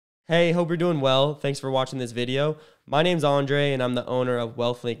Hey, hope you're doing well. Thanks for watching this video. My name's Andre and I'm the owner of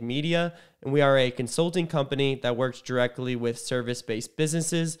Wealthlink Media, and we are a consulting company that works directly with service-based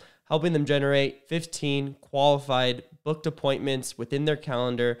businesses, helping them generate 15 qualified booked appointments within their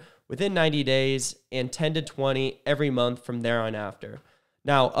calendar within 90 days and 10 to 20 every month from there on after.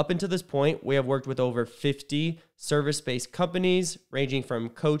 Now, up until this point, we have worked with over 50 service-based companies ranging from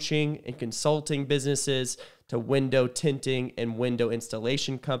coaching and consulting businesses to window tinting and window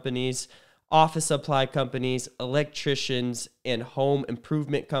installation companies, office supply companies, electricians, and home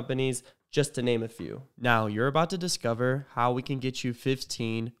improvement companies, just to name a few. Now, you're about to discover how we can get you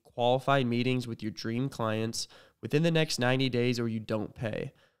 15 qualified meetings with your dream clients within the next 90 days or you don't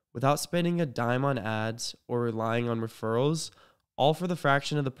pay, without spending a dime on ads or relying on referrals, all for the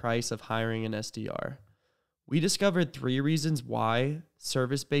fraction of the price of hiring an SDR. We discovered 3 reasons why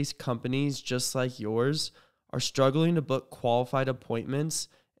service-based companies just like yours are struggling to book qualified appointments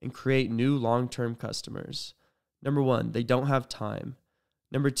and create new long-term customers. Number 1, they don't have time.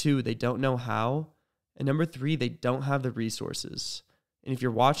 Number 2, they don't know how. And number 3, they don't have the resources. And if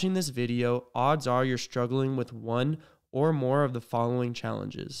you're watching this video, odds are you're struggling with one or more of the following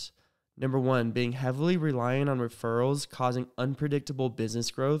challenges. Number 1, being heavily reliant on referrals, causing unpredictable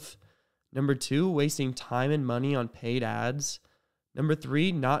business growth. Number 2, wasting time and money on paid ads. Number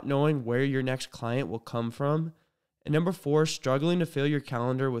 3, not knowing where your next client will come from. And number 4, struggling to fill your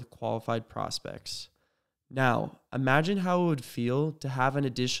calendar with qualified prospects. Now, imagine how it would feel to have an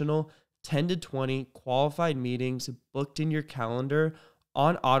additional 10 to 20 qualified meetings booked in your calendar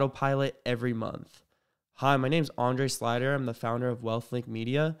on autopilot every month. Hi, my name is andreslyter. I'm the founder of Wealthlink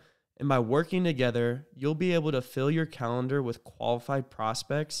Media. And by working together, you'll be able to fill your calendar with qualified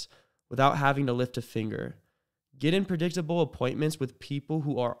prospects without having to lift a finger. Get in predictable appointments with people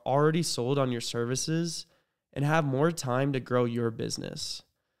who are already sold on your services and have more time to grow your business.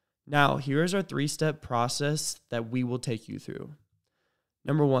 Now, here's our 3-step process that we will take you through.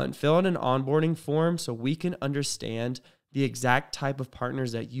 Number 1, fill out an onboarding form so we can understand the exact type of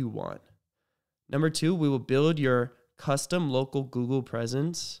partners that you want. Number 2, we will build your custom local Google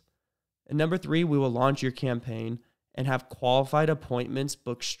presence. And number 3, we will launch your campaign and have qualified appointments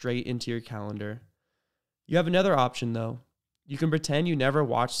booked straight into your calendar. You have another option though. You can pretend you never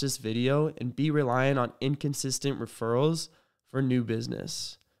watched this video and be reliant on inconsistent referrals for new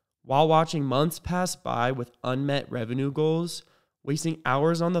business, while watching months pass by with unmet revenue goals, wasting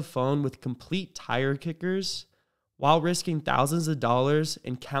hours on the phone with complete tire kickers, while risking thousands of dollars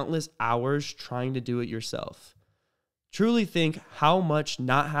and countless hours trying to do it yourself. Truly think how much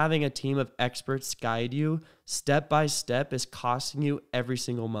not having a team of experts guide you step by step is costing you every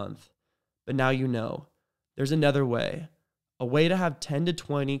single month. But now you know. There's another way. A way to have 10 to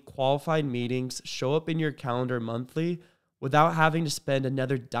 20 qualified meetings show up in your calendar monthly without having to spend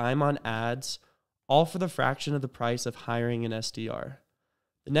another dime on ads, all for the fraction of the price of hiring an SDR.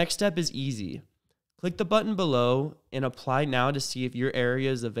 The next step is easy. Click the button below and apply now to see if your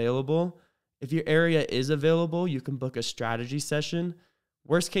area is available. If your area is available, you can book a strategy session.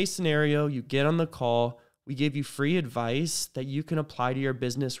 Worst case scenario, you get on the call. We give you free advice that you can apply to your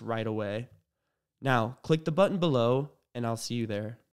business right away. Now, click the button below and I'll see you there.